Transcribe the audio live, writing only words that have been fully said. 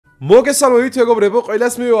მოგესალმებით მეგობრებო,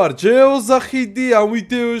 ყველას მე ვარ Geo Zaxid-ი, ამ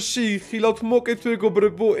ვიდეოში იხილავთ მოკეთ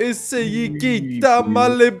მეგობრებო, ესე იგი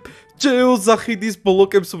დამალე Geo Zaxid-ის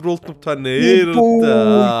ბლოკებს ვროლთმთან ერთად.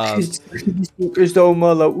 ის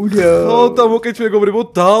დაუმალა ურა. ხო და მოკეთ მეგობრებო,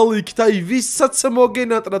 დალაიქით, აი ვისაც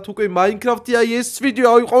მოგენატრათ უკვე Minecraft-ი, აი ეს ვიდეო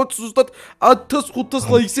ავიყავთ ზუსტად 1500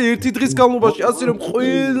 ლაიქზე ერთი დღის განმავლობაში, ასე რომ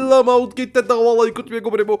ყველა მოვდგეთ და დალაიქოთ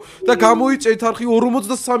მეგობრებო და გამოიწერეთ არხი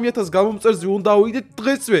 43000 გამომწერზე უნდა ავიდეთ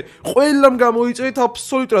დღესვე. ყველამ გამოიწერეთ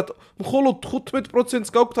აბსოლუტურად მხოლოდ 15%-ს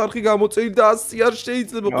გაქვთ არხი გამოწერილი და 100 არ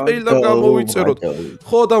შეიძლება ყველამ გამოვიწეროთ.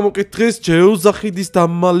 ხო და მოკეთ დღეს Geo Zaxid-ის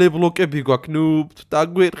დამალე ბლოკები გვაქვს, ნუ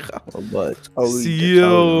დაგვერხა. აბა, წავიდე.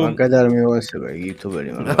 მაგად არ მევასება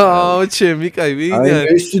იუთუბერი მაგრამ. აუ, ჩემი კაი, ვინ?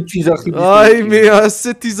 აი, ესეთი Zaxid-ის. აი, მე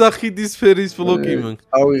ასეთი Zaxid-ის ფერის ბლოკი მაქვს.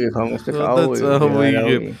 ავიღე ხომ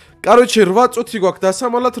ავიღე. Короче, 8 წუთი გვაქვს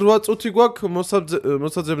დასამალად, 8 წუთი გვაქვს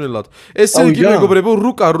მოსაძებნელად. ესე იგი მეგობრებო,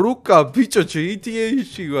 რუკა, ბიჭო,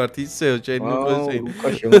 GTA-ში ვართ, ისეო, ჩემი მოსე. რუკა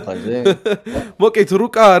შემოხაზე. მოკეთ,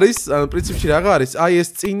 რუკა არის, პრინციპში რაღა არის? აი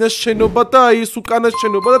ეს წინა შენობა და აი ეს უკანა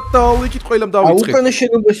შენობა და დაალიქით ყველამ დავიწყეთ. უკანა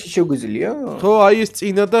შენობაში შეგვიძლია? ხო, აი ეს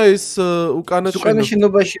წინა და ეს უკანა შენობა. უკანა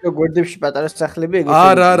შენობაში რო გვერდებში პატარა სახლები ეგ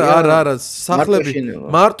არა, სახლები.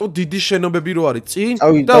 მარტო დიდი შენობები რო არის წინ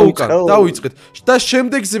და უკან. დავიწყეთ. და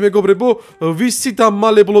შემდეგზე მეგობრებო, ვისი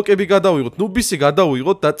დამალე ბლოკები გადავიღოთ? ნუ ვისი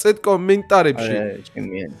გადავიღოთ და წერთ კომენტარებში.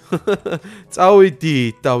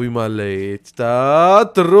 წავიდით, დავიმალეთ და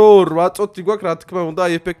დრო 8 წუთი გვაქვს, რა თქმა უნდა,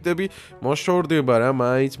 ეფექტები მოშორდება რა,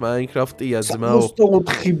 მაინც Minecraft-ია ძმაო.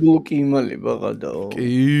 64 ბლოკი იმალება გადაო.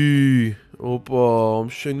 კი. ოპა, ამ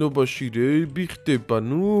შენობაში რეები ხდება,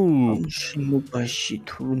 ნუ. ამ შენობაში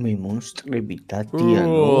თურმე მონსტრები დადიანო.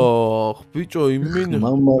 ოხ, ბიჭო, იმენ.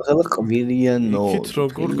 მამაღლა ყვირიანო. იქით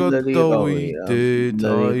როგორ გადავიდეთ?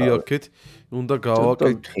 აი, აქეთ უნდა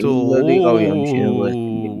გავაკეთო.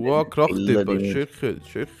 აქ რა ხდება?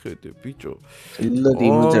 შეხედე, ბიჭო. ლადი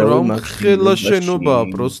მოძრავი მაქვს. ხელა შენობაა,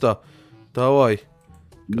 პროსტა. დავაი.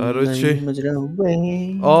 Короче.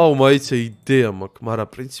 აუ, მაიცე იდეა მაქვს, მაგრამ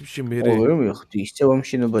პრინციპში მე ვერ მიხდი, ისევ ამ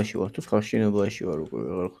შენობაში ვარ, თუ სხვა შენობაში ვარ უკვე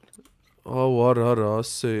ვეღარ ხვდები. აუ, არა,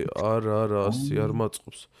 ასე არ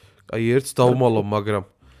მაწყობს. აი, ერთს დავმალო, მაგრამ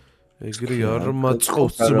ეგრე არ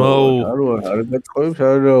მაწყობს, ძმაო. არ გაწყობს,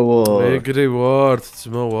 არა ვარ. ეგრე ვართ,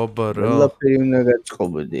 ძმაო, აბა რა. ყველაფერი უნდა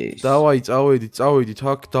გაწყობდეს. დავაი, წავედით,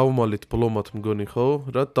 აქ დავმალეთ ბლომად მგონი, ხო?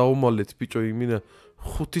 რა დავმალეთ, ბიჭო, იმინა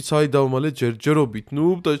 5-იც აი დავმალე ჯერჯერობით,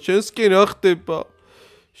 ნუ და შენსკენ რა ხდება?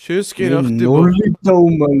 0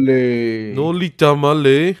 დავმალე. 0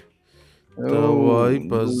 დამალე. დავაი,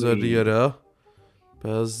 ბაზარია რა.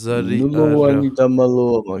 ბაზარი არა. ნულოვანი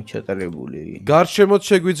დამალოა მაქვს ჩატარებული. გარშემოთ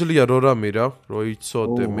შეგვიძლია რო რამე რა, რო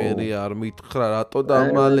იცოდე, მე არ მითხრა რატო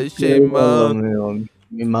დამალე შემა.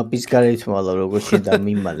 მე მაპის გარეთ მალა როგორ შედა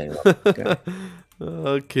მიმალე.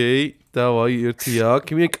 ოკეი, დავაი, ერთი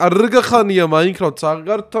აქ. მე კარგა ხანია Minecraft-ს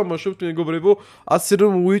აღარ თამაშობთ მეგობრებო, ასე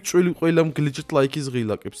რომ უეჭველი ყველამ გლიჯით ლაიქის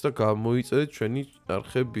ღილაკებს და გამოიწერეთ ჩვენი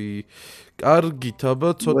არხები. კარგით,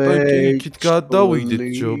 აბა ცოტა იქით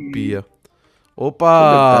გადავიდეთ ჯობია. ოპა,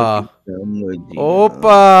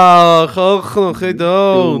 ხო,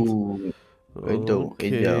 ხედავთ.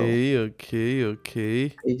 ოკეი.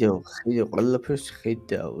 ხედავ, ყველაფერს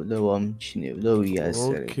ხედავ და ვამჩნევ და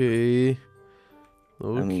ვიასერებ.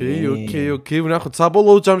 ოკეი, ვნახოთ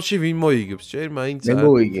საბოლოო ჯამში ვინ მოიგებს, ჯერ მაინც მე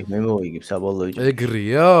მოვიგებ საბოლოო ჯამში.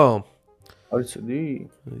 ეგრეა? არ ცოდი?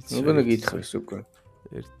 მოგონა გითხრეს უკვე.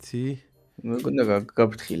 ერთი. მოგონა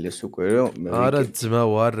გაფრთხილეს უკვე რომ არა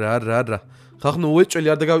ძმაო, არა. ხახნო უეჭველი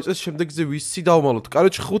არ დაგავიწეს შემდეგზე ვისი დავმალოთ.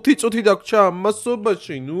 Короче, 5 წუთი დაგვრჩა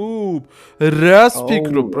ამასობაში, ნუ რას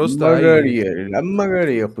ფიქრობ, პროსტა აი.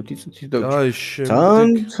 მაგარია 5 წუთი დაგვრჩა. აი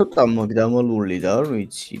შემდგ ცოტა მაგ დამალული და არ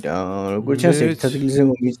ვიცი რა. როგორ ჩანს ერთ ადგილზე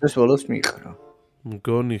მომიწეს ბოლოს მიყრა.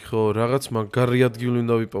 მგონი ხო, რაღაც მაგარი ადგილი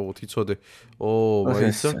უნდა ვიპოვოთ, იცოდე.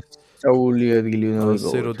 მაიცა. სწაული ადგილი უნდა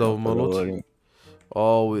ვიპოვოთ. ასე რომ დავმალოთ.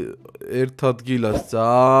 აუ, ერთ ადგილას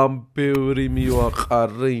ძალიან ბევრი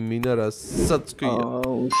მივაყარე, იმინა რასაც ქვია.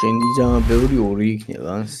 აუ, შენი ძალიან ბევრი 2 იქნება,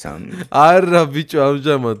 ან 3. არა, ბიჭო,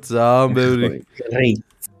 ამჟამად ძალიან ბევრი.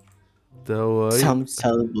 დავაი.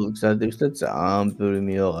 3 ბლოკს ადებს და ძალიან ბევრი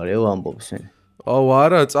მივაყარე, ვამბობს მე. აუ,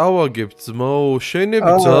 არა, წავაგებ ძმაო,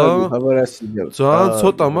 შენები ძალიან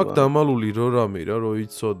ცოტა მაქვს დამალული რო რამე რა, რო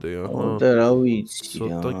იცოდე, აჰა. და რა ვიცი.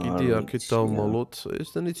 ცოტა კიდე აქეთ დავმალოთ.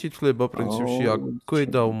 ესენი ცითლება პრინციპში აქვე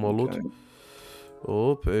დავმალოთ.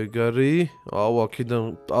 ეგარი. აუ,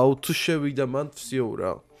 აქედან აუთო შევიდა მან ვსიო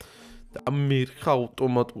რა. დამერხა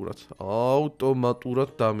ავტომატურად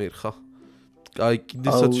დამერხა. აი,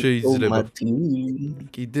 კიდესაც შეიძლება.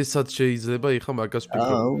 კიდესაც შეიძლება, იხა მაგას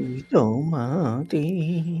ვფიქრობ.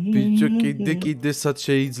 ბიჭო, კიდესაც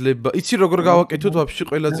შეიძლება. იცი როგორ გავაკეთოთ ვაფშე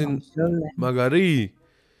ყველაზე მაგარი?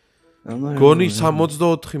 გონი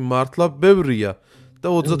 64 მართლა ბევრია და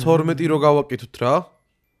 32 რო გავაკეთოთ რა.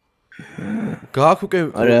 გააქვს უკვე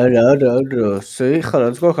არა, ხა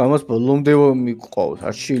რაც გვაქვს ამას ბოლომდე მიყვავს,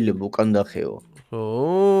 არ შეიძლება უკან დახეო.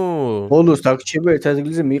 ბოლოს დაგჭირება ერთ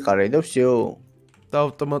ადგილზე მიყარე და всё. და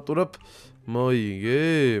ავტომატურად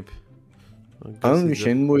მოიგებ. ან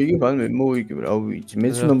შენ მოიგებ, ან მე მოიგებ, რა ვიცი.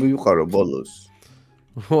 მეც უნდა მივიყარო ბოლოს.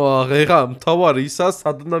 ეხა მთავარი ისა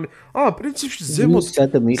სადნამი. პრინციპში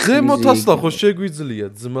ზემოთ ასლა ხო შეგვიძლია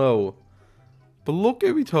ძმაო.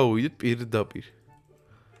 ბლოკები თავიდეთ პირდაპირ.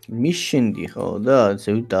 მიშინდი ხო და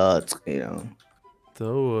ზევი დააწყე რა.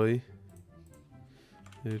 დავაი.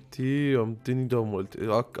 ერთი ამდენი დავმალეთ.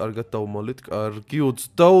 აქ კარგად დავმალეთ. კარგი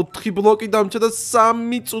 24 ბლოკი დამჭა და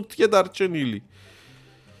 3 წუთია დარჩენილი.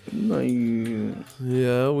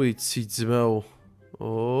 ვიცი ძმაო.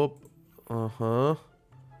 აჰა.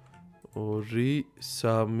 2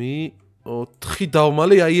 3 4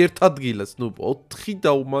 დავმალე აი ერთ ადგილას. 4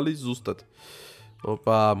 დავმალე ზუსტად.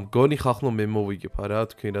 მგონი ხახნო მე მოვიგებ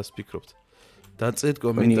არა თქვენ რას ფიქრობთ? დაწეთ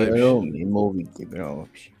კომენტარებში. მე მოვიგებ რა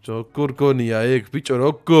ვაფშე. როგორ გონია ეგ ბიჭო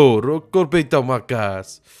როგორ ბედა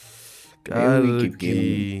მაგას?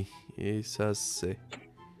 კარგი. ეს ასე.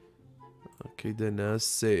 კიდე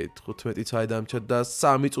ასე 15 წაი დამჭა და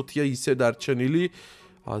 3 წუთია ისე დარჩენილი.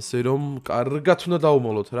 ასე რომ კარგად უნდა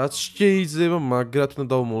დავმოლოთ, რაც შეიძლება მაგრად უნდა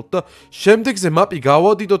დავმოლოთ და შემდეგზე მაპი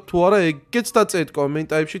გავადიდოთ თუ არა, ეგეც დაწეთ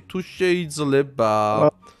კომენტარებში თუ შეიძლება.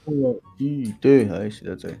 კიდე, აი ესე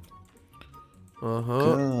დაწე. აჰა.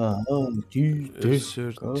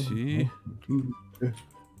 ერთ-ერთი.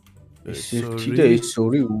 ერთ-ერთი და ეს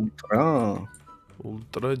ორი ულტრა.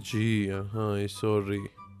 ულტრა G, აჰა, ეს ორი.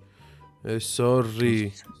 ეს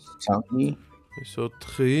ორი.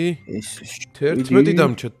 3 ეს 4 11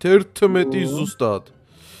 დამჭა 11 ზუსტად.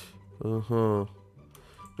 აჰა.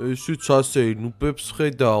 ესიც ასე ნუბებს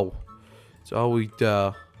ხედავ.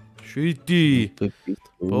 წავიდა 7.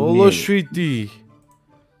 ბოლო 7.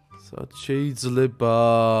 სად შეიძლება?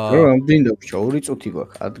 რამდენი დაგვჭა? 2 წუთი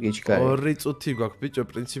გვაქვს, ადგილში გაი. 2 წუთი გვაქვს ბიჭო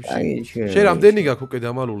პრინციპში. შენ რამდენი გაქვს უკვე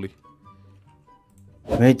დამალული?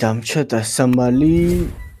 მე დამჭა დასამალი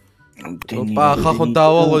ხახო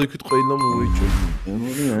დავალო იქით ყველა მოვიჭო.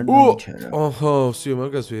 ოჰო, სიო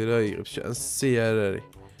მაგას ვერ აიღებს, შანსი არ არის.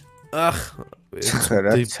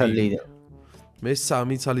 რა ცალი და მე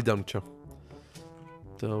 3 ცალი დამჭა.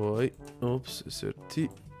 დავაი, ეს ერთი,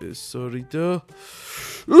 ეს ორი და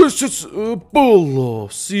ესეც ბოლო,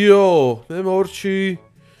 სიო, მე მორჩი.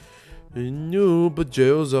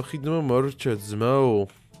 Geo Zaxidმა მარჩა ძმაო.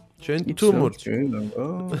 Չեն թումոր։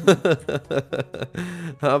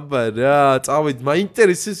 Աբա რა, წავით,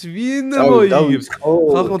 მაინტერესებს ვინ მოიგებს.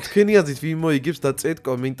 ხახო თქვენი აზრით ვინ მოიგებს და წერთ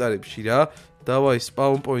კომენტარებში რა. დავაი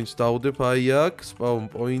spawn points დავდებ აი აქ, spawn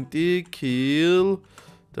point-ი, kill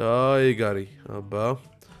და ეგ არის. აბა.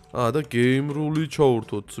 და game rule-ი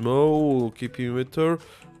ჩავურთოთ. ძმაო, keep meter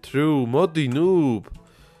true. მოდი noob.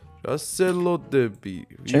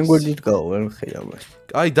 რასელოდები. შენ გვერდით გავა, ვერ ხედავ.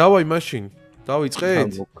 აი, დავაი მაშინ.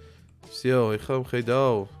 დავიწყეთ. სიო, ეხლა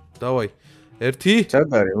მხედავ. დავაი. 1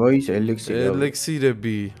 ჩაგარე, მოის ელექსირები.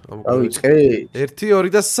 ელექსირები. დავიწყე. 1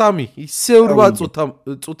 2 და 3. ისევ 8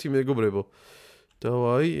 წუთი მეგობრებო.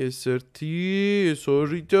 დავაი, ეს 1, ეს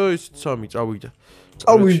 2 და ეს 3 წავიდა.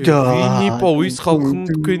 წავიდა. ვინი პოვის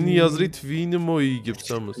ხალხი თქვენი აზრით ვინ მოიგებს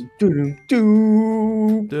ამას?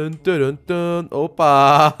 დან. ოპა.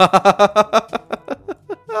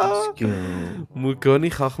 მუგონი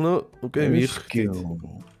ხახნო უკვე მიხდი.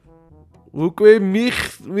 უკვე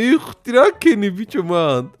მიხდი რა ქენი ბიჭო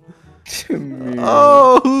მან.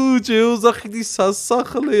 Geo Zaxid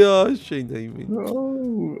სასახლეა შენ და იმენ.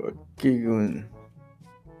 გიგონ.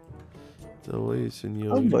 დავაი ესენი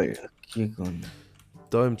აბა გიგონ.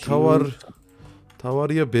 დავაი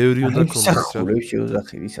თავარია ბევრი უნდა კონდეს რა. Geo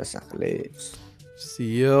Zaxid სასახლეებს.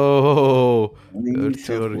 სიო.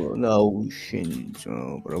 ერთ-ერთი. ნაუშენიო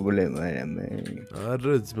პრობლემა მე.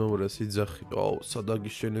 არა ძმაურა სიძახი.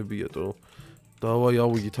 სადაგიშენებია თო. დავაი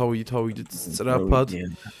ავიდით სწრაფად.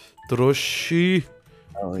 დროში.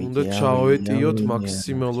 უნდა ჩავეტიოთ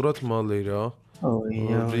მაქსიმალურად მალე რა.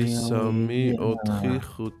 2 3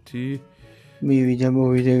 4 5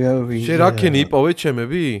 მივიდა გავიდა. შენ რა ქენი იპოვე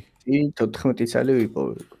ჩემები? 14 წელი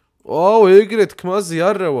ვიპოვე. ეგრე თქმაზე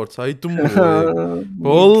არა ვარ, საიდუმლო.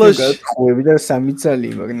 ბოლოში გატყვევი და 3 წელი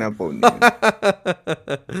მაგ ნაპოვნი.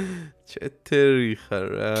 4 ხარ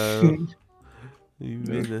რა.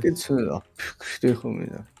 იმენა. კეცო, ხდე ხომ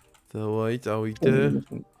და. დავაი წავიდე.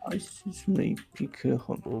 აი ის მეიფიქრე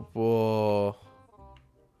ხომ. ოპა.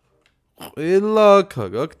 ყველა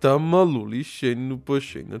ქაგაკ დამალული შენუბო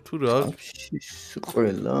შენა თუ რა? ის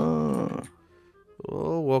ყველა.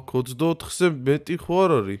 ვაკ 24-ზე მეტი ხო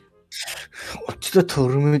არ არის?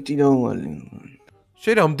 32 დამალი.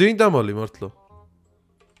 შენ რამდენი დამალი მართლა?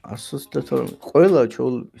 122. ყველა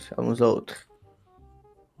ჩოლები 64.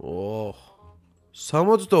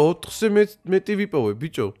 64-ზე მეტი ვიპოვე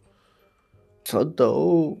ბიჭო.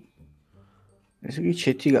 ცოტაო. ესე იგი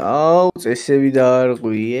ჩეთი აუ წესები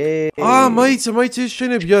დაარღვიე. მაიც ეს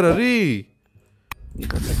შენები არ არის?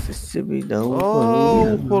 წესები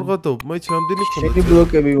დაარღვიე. ხორღატო, მაიც რამდენი ხომ? შენი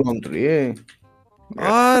ბლოკები მომტრიე?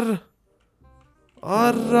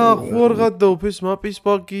 არა, ხორღატო, ეს მაპის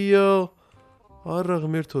ბაგია. არა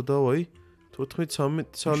ღმერთო დავაი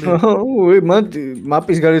 14-13 წელი. მან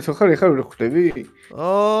მაპის გარეთ ხარ ეხლა ვერ ხვდები?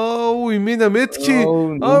 იმენა მეთქი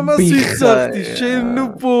ამას იცახდი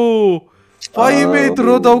შენუბო. ვაიმე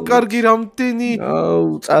დრო დავკარგი რამდენი.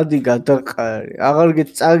 წადი გადაყარი. აღარ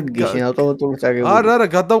გეწაგი შენ ავტომატურად წაგებული. არა,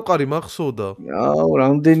 გადავყარი მახსოვდა.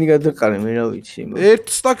 რამდენი გადაყარი მე რა ვიცი. ერთ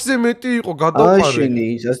სტაკზე მეტი იყო გადავყარი. აშენი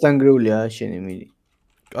სასტანგრეული აშენი მიდი.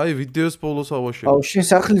 აი ვიდეოს ბოლოს ავაშენე. შენ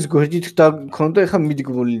სახლის გვერდით და მქონდა ეხა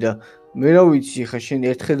მიდგმული და მე რა ვიცი ხა შენ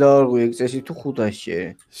ერთხელ დაარღვიე ეგ წესი თუ 500-ზე.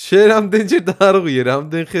 შენ რამდენჯერ დაარღვიე,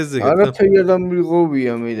 რამდენ ხეზე? არაფერი არ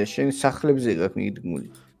დამიღოვია მე და შენ სახლებზე გაქვს მიდგმული.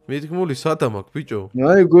 მიდგმული სადამ აქ ბიჭო?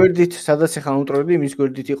 აი გვერდით სადაც ეხა უნტროდი მის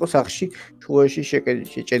გვერდით იყო სახში შუაში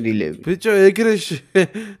შეჭედილები. ბიჭო ეგრე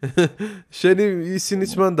შენი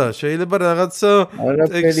ისინიც მანდა შეიძლება რაღაცა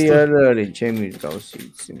არაფერი არ არის ჩემი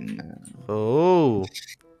გავსი იცი.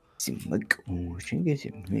 შენ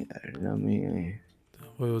გესე მე არა მე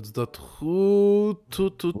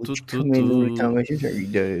 25 მილიონი თამაში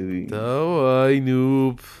შეგიდები. დავაი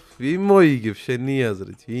ნუ ვიმოიგებ შენი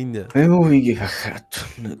აზრით ვინა? მე მოვიგე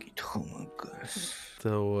ხათუნა კითხო მაგას.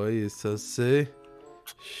 დავაი ეს ასე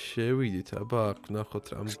შევიდით აბა აქ ნახოთ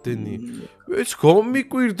რამდენი. ეს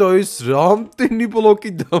გომიკვირდა ეს რამდენი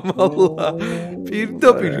ბლოკი დამალა.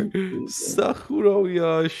 პირდაპირ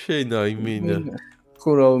სახურავია შენა იმენა.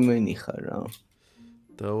 ხურავმენი ხარ რა.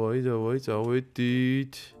 დავაი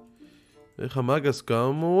წავედით. ეხა მაგას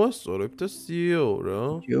გამოვასწორებ და სიო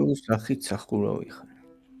რა. ჯეო ზახიდ სახურავი ხარ.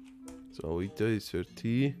 წავიდა ეს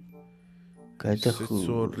ერთი.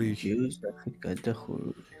 გადახური. ჯეო ზახიდ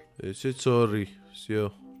გადახური. ესეც ორი.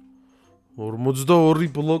 სიო.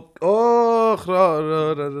 42 ბლოკ. რა.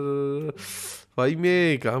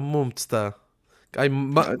 ვაიმე გამომწდა. აი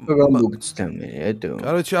გამოგწდა მე ეტო.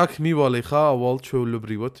 კაროჩე აქ მივალე ხა ავალ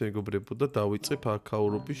ჩვეულებრივად მეგობრებო და დავიწყებ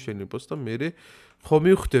აკაურობის შენებას და მე ხო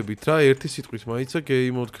მივხვდებით რა ერთი სიტყვით მაიცა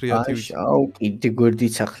გეიმოდ კრეატივი. კიდე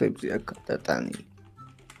გვერდით სახლებზე აქ გადატანი.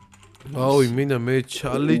 იმენა მე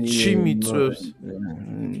ჩალენჯი მიწევს.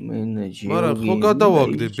 მენეჯერი. მაგრამ ხო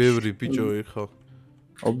გადავაგდე ბევრი ბიჭო ეხა.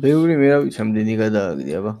 ბევრი მე რა ვიცი ამდენი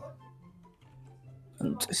გადავაგდე აბა.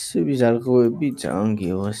 წესები ზარღვები ძალიან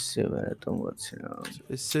გევასება რატომაც რა.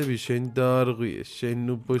 წესები შენ დაარღვიე,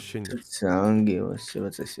 შენ უბო შენ. ძალიან გევასება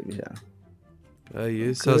წესები რა. აი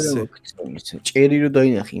ეს ასე. ჭერი რო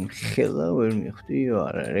დაინახი ხელა ვერ მიხვდი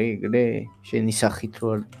არა ეგრე. შენი სახით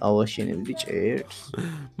რო ავაშენებდი ჭერს.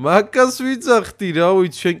 მაგას ვიძახდი რა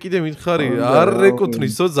ვიცი შენ კიდე მითხარი არ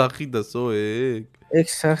რეკუთვნისო ზახიდასო ეგ. ეგ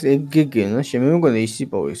გეგენა შენ მე მგონი ის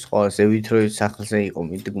იპოვე სხვა ზევით რო სახლზე იყო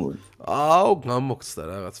მიდგმული. გამოგცდა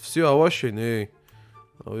რაღაც. всё ავაშენე.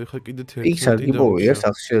 ეხა კიდე 11. იქ სარგიპოვია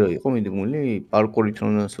სახლში რო იყო მიდგმული პარკურით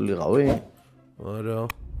რომ ასულიყავე? არა.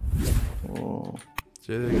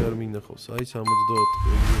 ჯერ არ მინახავს. აი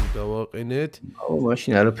 64 დავაყენეთ.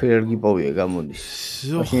 მაშინ არაფერი არ გიპოვია გამოდის.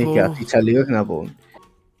 მაშინ იქ 10 წელი აქვს ნაპოვნი.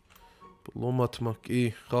 ლომათმა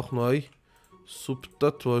კი ხახნა აი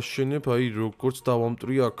სუპტად ვაშენებ აი როგორც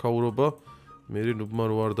დავამტრია აკაურობა მე ნუბმა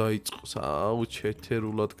რო არ დაიწყოს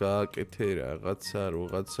ჩეთერულად გააკეთე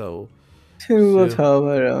რაღაცაო თერულად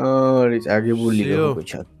არის აგებული როგორ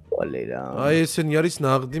ჩატვალე რა აი ესენი არის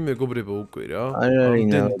ნაღდი მეგობრებო უკვე რა არ არის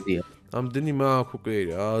ნაღდია ამდენი მაქვს უკვე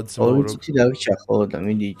რა ძმაო ორი წუთი დავიჭა ხო და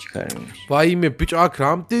მიდი იჩქარე ვაიმე ბიჭო აქ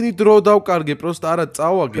რამდენი დრო დავკარგე პროსტ არა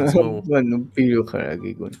წავაგე ძმაო ნუ პირო ხარ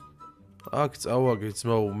აგიგონი აქ წავაგე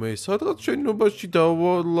ძმაო მე სადღაც შენობაში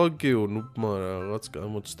დავალაგეო ნუბმა რაღაც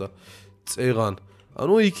გამოცდა წეღან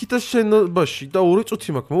ანუ იქითა შენობაში და 2 წუთი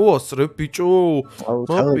მაქვს მოვასწრებ ბიჭო აუ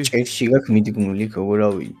ჭერში გაქვს მიდგმული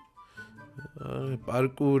როგორავი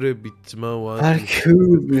პარკურებით ძმაო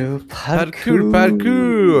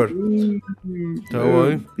პარკურ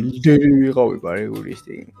დავაი ბილდერი ვიყავი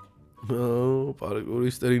პარკურისტი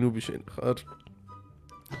პარკურისტი ნუბი შენ ხარ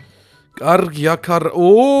კარგი აქ არ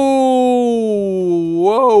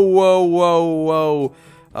ვაუ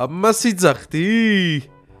ამას იძახდი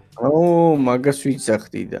მაგას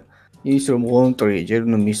ვიძახდი და ის რომ მონტრე ჯერ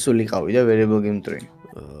ნუ მისულიყავი და ვერ მოგემტრე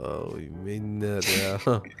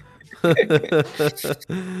მენარა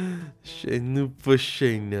შენ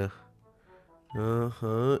უპშენა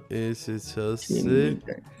ესეც ასე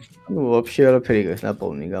ну вообще არაფერი გას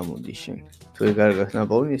ნაპოვნი გამოდი შენ თუ ეგ არ გას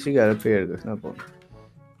ნაპოვნი ისე არაფერი არ გას ნაპოვნი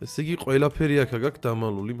ესე იგი ყველაფერი აქ გაქვს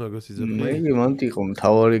დამალული მაგას იძახდი მე მანტი იყო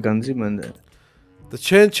მთავარი განძი მანდ და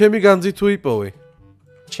ჩემი განძი თუ იპოვე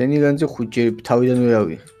ჩემი განძი ხუჯი თავიდან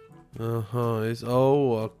ვერავი ეს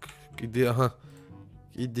აქ კიდე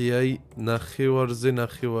აი ნახევარზე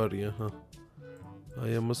ნახევარი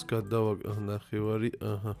აი ამას ნახევარი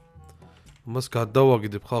ამას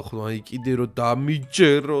გადავაგდებ ხალხო აი კიდე რომ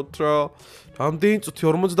დამიჯეროთ რა რამდენი წუთი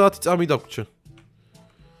 50 წამი დაგვრჩა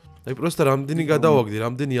აი პროსტა რამდენი გადავაგდი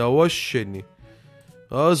რამდენი ავაშენი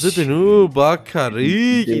ზედე ნუ ბაქარი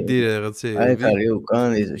კიდე რაღაცე აი კარი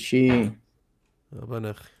უკან ეზოში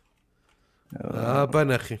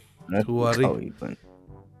აბანახი თუ არის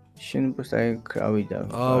შენ просто აი კრავი და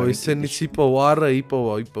ესენიც იპოვა არა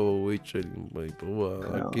იპოვა ვეჭელი იპოვა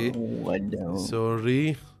აკი sorry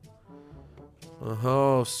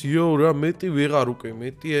სიო რა მეტი ვეღარ უკვე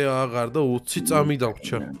მეტი აღარ და 20 წამი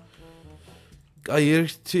დაგვრჩა აი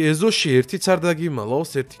ერთი ეზოში ერთიც არ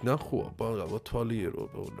დაგიმალავს ერთი ნახო აბა გავათვალიერო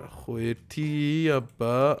ნახო ერთი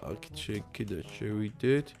აბა აქ კიდე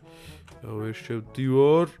შევიდეთ ვერ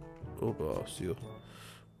შევდივარ სიო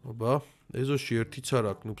აბა ეზოში ერთიც არ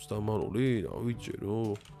აქვს ნუბს დამალული რა ვიჯერო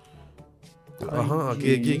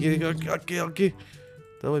აკი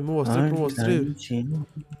დავაი მოვასწრებ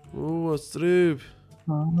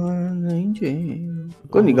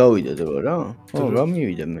კონი გავიდა და რა რა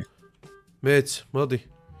მივიდა მე მეც მოდი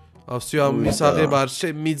ავსიო ამ მისაღებ არ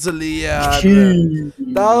შემიძლია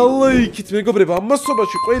დალაიქით მეგობრებო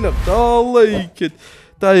ამასობაში ყველა დალაიქეთ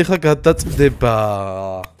და ეხა გადაწდება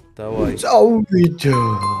დავაი წავიდა 1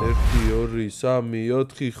 2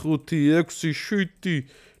 3 4 5 6 7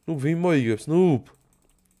 ნუ ვინ მოიგებს ნუ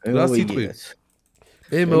რა სიტყვი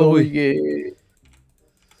მე მოვიგე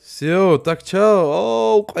სიო так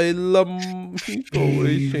чао ყველა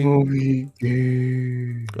მოვიგე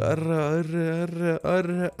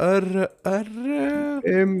არა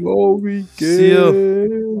მოვიგე სიო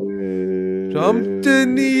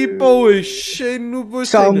რამდენი იპოვე შენ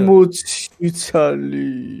უბოშენა 60 ცალი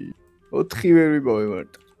 4 ვერ ვიპოვე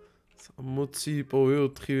მარტო 60 იპოვე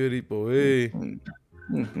 4 ვერ იპოვე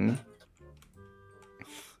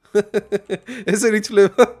ესე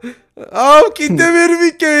რიცლება კიდე ვერ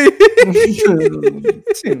ვიკეი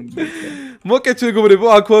მოკეთ მეგობრებო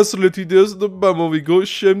აქ ვასრულეთ ვიდეოს და მოვიგო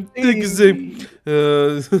შემდეგზე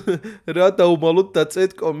რა დაუმალოთ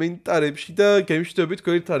დაწეთ კომენტარებში და გემშვიდობით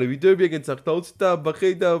გვერდით არის ვიდეოები ეგეც ახდაუცით და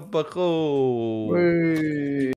ბახეი და ბახო